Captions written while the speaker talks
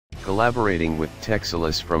Collaborating with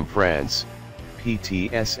Texelis from France,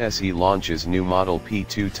 SSE launches new model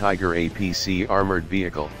P2 Tiger APC armored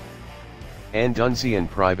vehicle. Indonesian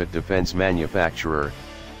private defense manufacturer,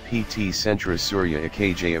 PT Sentra Surya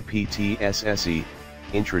Ekajaya SSE,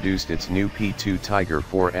 introduced its new P2 Tiger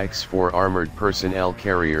 4x4 armored personnel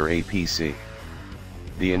carrier APC.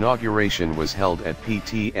 The inauguration was held at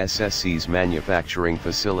SSE's manufacturing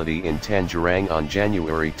facility in Tangerang on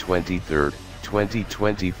January 23,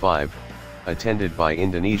 2025, attended by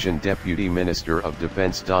Indonesian Deputy Minister of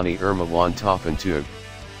Defense Donny Ermawan Taufanto.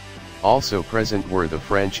 Also present were the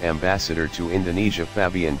French ambassador to Indonesia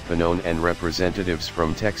Fabien Penone and representatives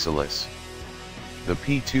from Texelis. The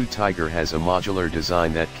P2 Tiger has a modular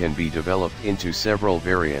design that can be developed into several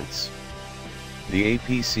variants. The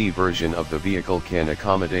APC version of the vehicle can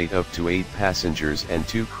accommodate up to 8 passengers and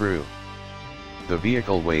 2 crew. The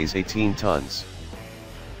vehicle weighs 18 tons.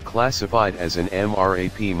 Classified as an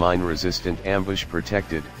MRAP mine-resistant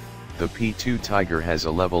ambush-protected, the P2 Tiger has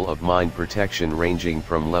a level of mine protection ranging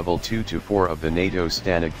from level 2 to 4 of the NATO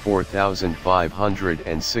STANAG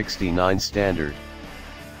 4569 standard.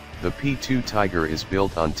 The P2 Tiger is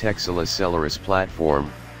built on Texelis Celeris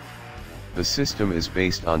platform. The system is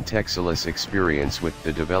based on Texelis experience with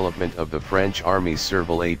the development of the French Army's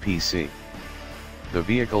Serval APC. The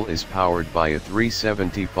vehicle is powered by a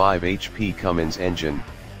 375 HP Cummins engine,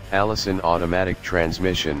 Allison automatic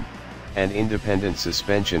transmission, and independent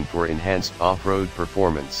suspension for enhanced off-road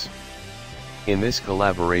performance. In this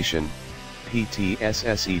collaboration,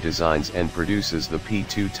 SSE designs and produces the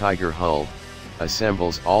P2 Tiger hull,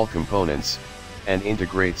 assembles all components, and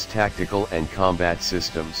integrates tactical and combat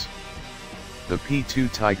systems. The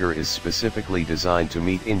P2 Tiger is specifically designed to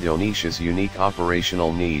meet Indonesia's unique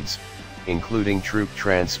operational needs, including troop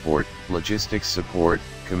transport, logistics support,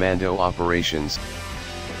 commando operations,